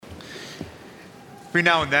Every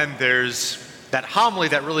now and then there's that homily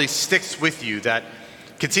that really sticks with you, that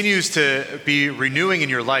continues to be renewing in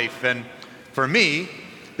your life. And for me,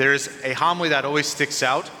 there's a homily that always sticks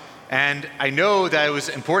out. And I know that it was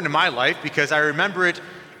important in my life because I remember it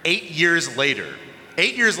 8 years later.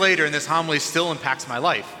 8 years later, and this homily still impacts my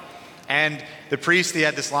life. And the priest, he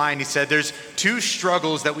had this line, he said, there's two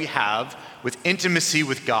struggles that we have with intimacy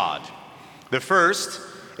with God. The first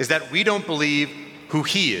is that we don't believe who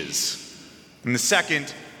he is. And the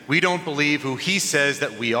second, we don't believe who he says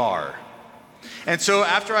that we are. And so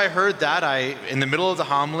after I heard that, in the middle of the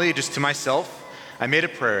homily, just to myself, I made a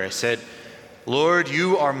prayer. I said, Lord,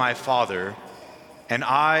 you are my Father, and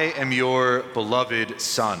I am your beloved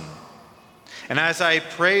Son. And as I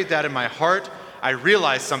prayed that in my heart, I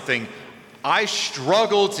realized something. I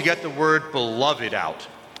struggled to get the word beloved out.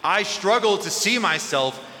 I struggled to see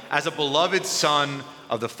myself as a beloved son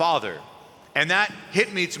of the Father. And that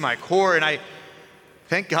hit me to my core, and I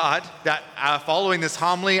thank God that following this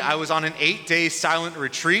homily, I was on an 8-day silent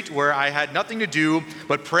retreat where I had nothing to do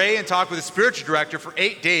but pray and talk with a spiritual director for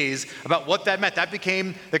 8 days about what that meant. That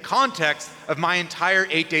became the context of my entire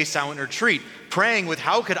 8-day silent retreat, praying with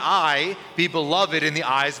how could I be beloved in the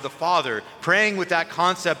eyes of the Father, praying with that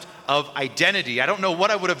concept of identity. I don't know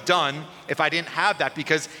what I would have done if I didn't have that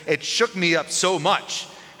because it shook me up so much.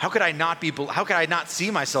 How could I not see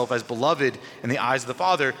myself as beloved in the eyes of the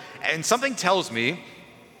Father? And something tells me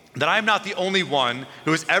that I'm not the only one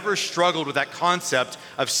who has ever struggled with that concept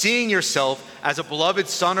of seeing yourself as a beloved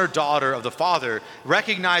son or daughter of the Father,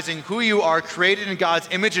 recognizing who you are, created in God's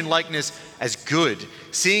image and likeness, as good,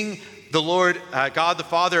 seeing the Lord, God the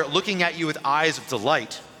Father, looking at you with eyes of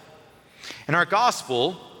delight. In our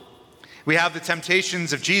gospel, we have the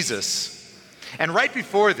temptations of Jesus. And right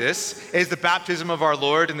before this is the baptism of our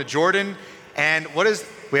Lord in the Jordan. And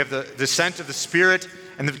we have the descent of the Spirit,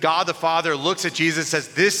 and God the Father looks at Jesus and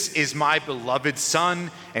says, this is my beloved Son,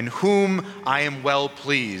 in whom I am well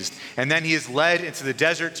pleased. And then he is led into the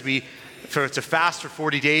desert to fast for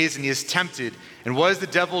 40 days, and he is tempted. And what does the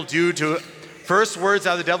devil do first words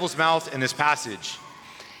out of the devil's mouth in this passage?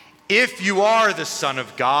 If you are the Son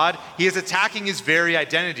of God, he is attacking his very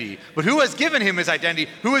identity. But who has given him his identity?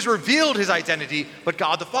 Who has revealed his identity but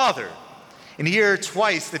God the Father? And here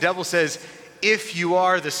twice the devil says, if you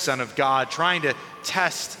are the Son of God, trying to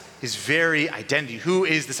test his very identity. Who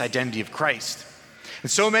is this identity of Christ? And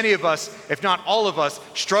so many of us, if not all of us,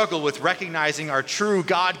 struggle with recognizing our true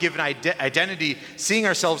God-given identity, seeing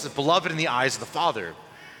ourselves as beloved in the eyes of the Father.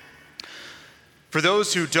 For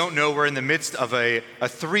those who don't know, we're in the midst of a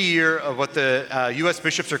 3-year of what the U.S.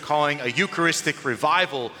 bishops are calling a Eucharistic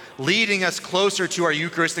revival, leading us closer to our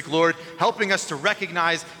Eucharistic Lord, helping us to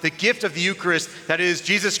recognize the gift of the Eucharist, that is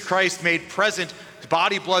Jesus Christ made present,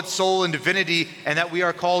 body, blood, soul, and divinity, and that we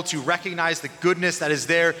are called to recognize the goodness that is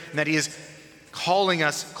there, and that he is calling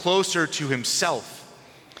us closer to himself.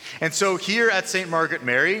 And so here at St. Margaret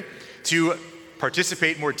Mary, to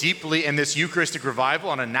participate more deeply in this Eucharistic revival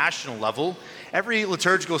on a national level, every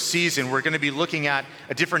liturgical season, we're going to be looking at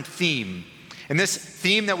a different theme. And this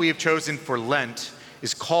theme that we have chosen for Lent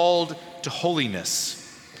is called to holiness.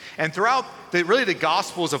 And throughout the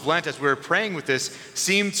Gospels of Lent, as we were praying with this,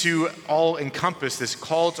 seem to all encompass this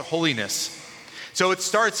call to holiness. So it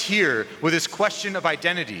starts here with this question of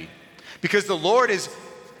identity. Because the Lord is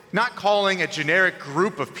not calling a generic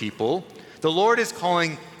group of people. The Lord is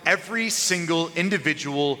calling every single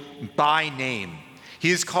individual by name. He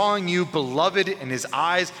is calling you beloved in his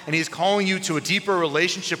eyes, and he is calling you to a deeper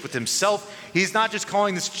relationship with himself. He's not just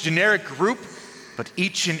calling this generic group, but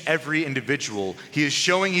each and every individual.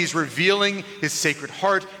 He's revealing his sacred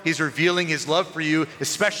heart. He's revealing his love for you,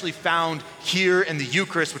 especially found here in the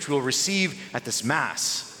Eucharist, which we'll receive at this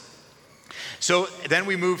Mass. So then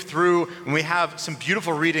we move through and we have some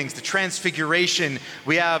beautiful readings, the Transfiguration.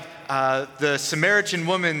 We have the Samaritan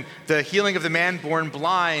woman, the healing of the man born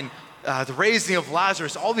blind, the raising of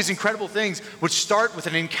Lazarus, all these incredible things which start with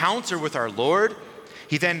an encounter with our Lord.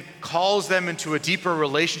 He then calls them into a deeper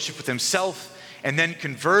relationship with himself, and then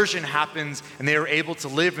conversion happens, and they are able to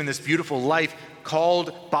live in this beautiful life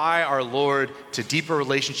called by our Lord to deeper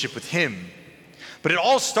relationship with him. But it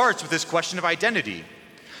all starts with this question of identity.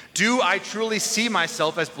 Do I truly see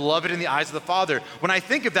myself as beloved in the eyes of the Father? When I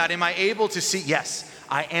think of that, am I able to see, yes,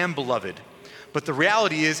 I am beloved. But the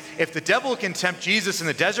reality is, if the devil can tempt Jesus in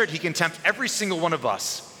the desert, he can tempt every single one of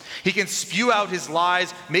us. He can spew out his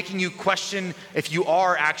lies, making you question if you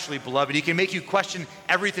are actually beloved. He can make you question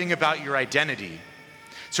everything about your identity.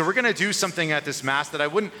 So we're going to do something at this Mass that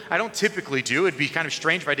I don't typically do. It'd be kind of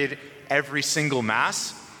strange if I did every single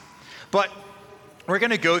Mass. But we're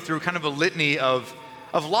going to go through kind of a litany of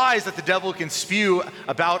of lies that the devil can spew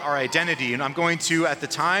about our identity. And I'm going to, at the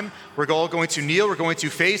time, we're all going to kneel, we're going to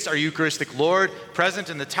face our Eucharistic Lord present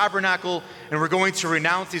in the tabernacle, and we're going to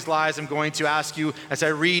renounce these lies. I'm going to ask you, as I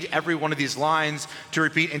read every one of these lines, to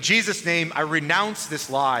repeat, in Jesus' name, I renounce this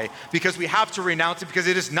lie, because we have to renounce it because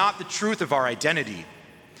it is not the truth of our identity.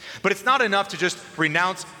 But it's not enough to just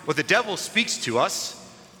renounce what the devil speaks to us,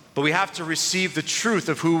 but we have to receive the truth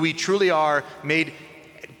of who we truly are, made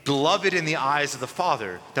beloved in the eyes of the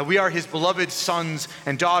Father, that we are his beloved sons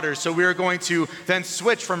and daughters. So we are going to then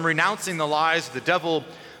switch from renouncing the lies of the devil,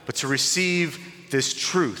 but to receive this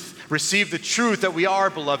truth. Receive the truth that we are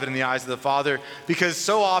beloved in the eyes of the Father, because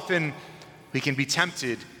so often we can be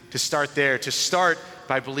tempted to start there, to start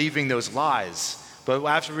by believing those lies. But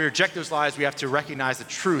after we reject those lies, we have to recognize the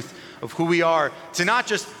truth of who we are, to not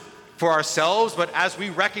just for ourselves, but as we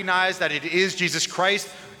recognize that it is Jesus Christ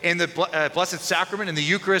in the Blessed Sacrament, in the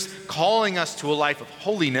Eucharist, calling us to a life of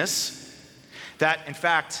holiness, that in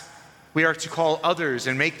fact we are to call others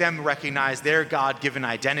and make them recognize their God-given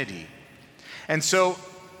identity. And so,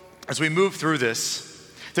 as we move through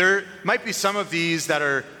this, there might be some of these that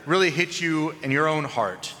are really hit you in your own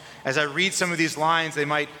heart. As I read some of these lines, they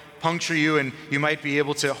might puncture you, and you might be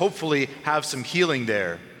able to hopefully have some healing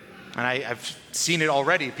there. And I've seen it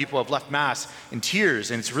already. People have left Mass in tears,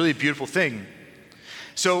 and it's a really beautiful thing.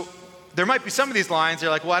 So there might be some of these lines,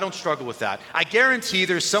 they're like, well, I don't struggle with that. I guarantee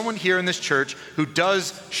there's someone here in this church who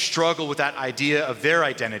does struggle with that idea of their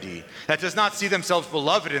identity, that does not see themselves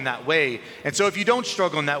beloved in that way. And so if you don't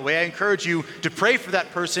struggle in that way, I encourage you to pray for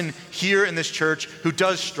that person here in this church who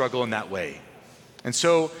does struggle in that way. And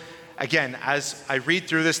so, again, as I read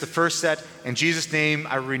through this, the first set, in Jesus' name,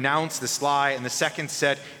 I renounce this lie. And the second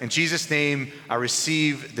set, in Jesus' name, I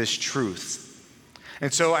receive this truth.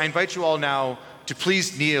 And so I invite you all now to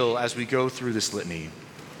please kneel as we go through this litany.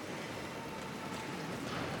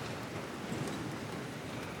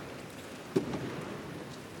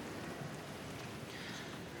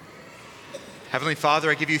 Heavenly Father,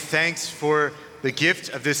 I give you thanks for the gift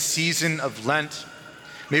of this season of Lent.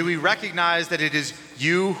 May we recognize that it is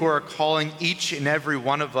you who are calling each and every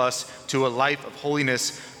one of us to a life of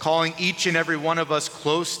holiness, calling each and every one of us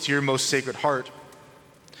close to your most sacred heart.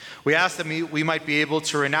 We ask that we might be able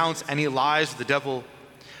to renounce any lies of the devil.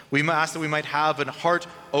 We ask that we might have a heart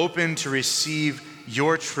open to receive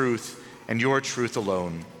your truth and your truth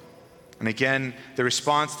alone. And again, the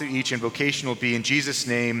response to each invocation will be, in Jesus'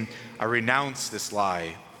 name, I renounce this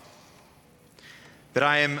lie. That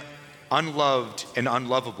I am unloved and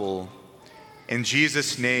unlovable. In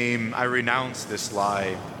Jesus' name, I renounce this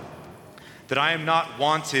lie. That I am not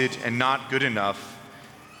wanted and not good enough.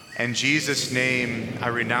 In Jesus' name, I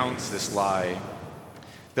renounce this lie.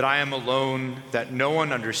 That I am alone, that no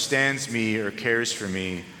one understands me or cares for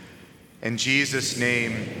me. In Jesus'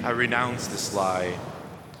 name, I renounce this lie.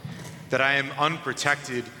 That I am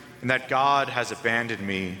unprotected and that God has abandoned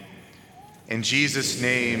me. In Jesus'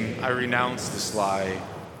 name, I renounce this lie.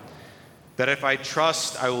 That if I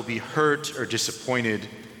trust, I will be hurt or disappointed.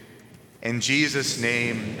 In Jesus'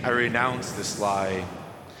 name, I renounce this lie.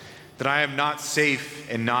 That I am not safe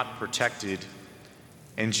and not protected.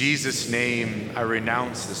 In Jesus' name, I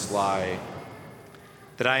renounce this lie.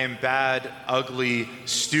 That I am bad, ugly,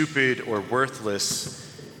 stupid, or worthless.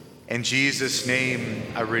 In Jesus' name,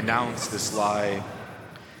 I renounce this lie.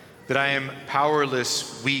 That I am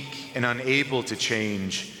powerless, weak, and unable to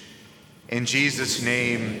change. In Jesus'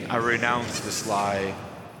 name, I renounce this lie.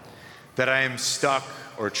 That I am stuck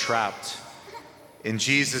or trapped. In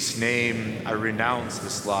Jesus' name, I renounce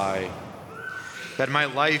this lie. That my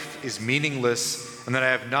life is meaningless and that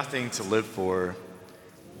I have nothing to live for.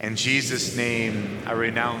 In Jesus' name, I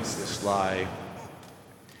renounce this lie.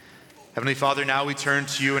 Heavenly Father, now we turn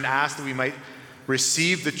to you and ask that we might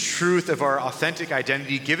receive the truth of our authentic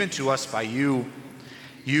identity given to us by you.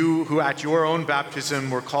 You who at your own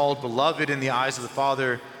baptism were called beloved in the eyes of the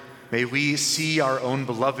Father, may we see our own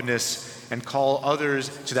belovedness and call others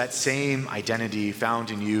to that same identity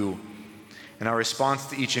found in you. And our response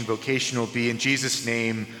to each invocation will be, in Jesus'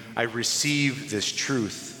 name, I receive this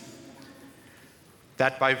truth.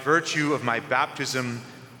 That by virtue of my baptism,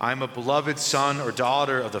 I am a beloved son or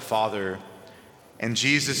daughter of the Father. In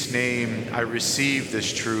Jesus' name, I receive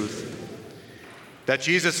this truth. That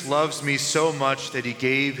Jesus loves me so much that he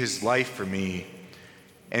gave his life for me.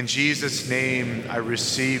 In Jesus' name, I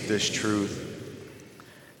receive this truth.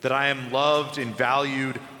 That I am loved and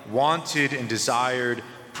valued, wanted and desired,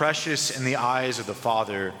 precious in the eyes of the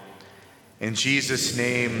Father. In Jesus'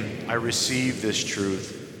 name, I receive this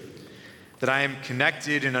truth. That I am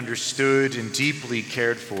connected and understood and deeply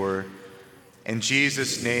cared for. In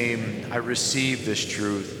Jesus' name, I receive this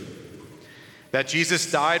truth. That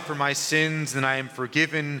Jesus died for my sins, and I am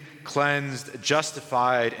forgiven, cleansed,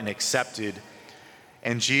 justified, and accepted.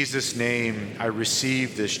 In Jesus' name, I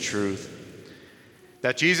receive this truth.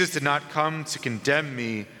 That Jesus did not come to condemn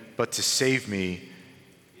me, but to save me.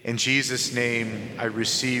 In Jesus' name, I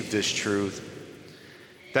receive this truth.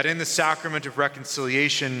 That in the sacrament of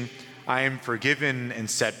reconciliation, I am forgiven and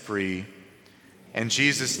set free. In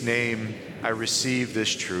Jesus' name, I receive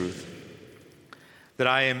this truth. That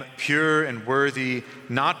I am pure and worthy,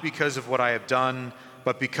 not because of what I have done,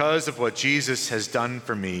 but because of what Jesus has done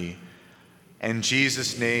for me. In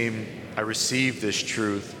Jesus' name, I receive this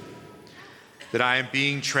truth. That I am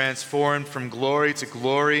being transformed from glory to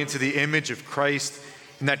glory into the image of Christ,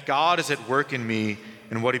 and that God is at work in me,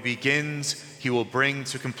 and what he begins, he will bring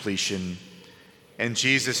to completion. In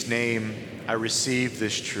Jesus' name, I receive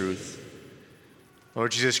this truth.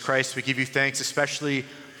 Lord Jesus Christ, we give you thanks especially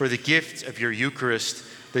for the gift of your Eucharist,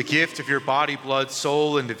 the gift of your body, blood,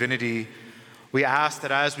 soul, and divinity. We ask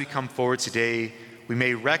that as we come forward today, we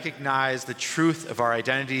may recognize the truth of our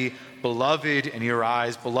identity, beloved in your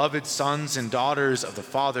eyes, beloved sons and daughters of the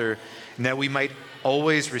Father, and that we might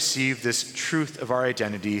always receive this truth of our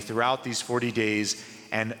identity throughout these 40 days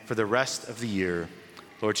and for the rest of the year.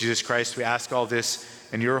 Lord Jesus Christ, we ask all this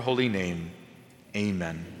in your holy name.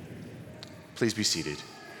 Amen. Please be seated.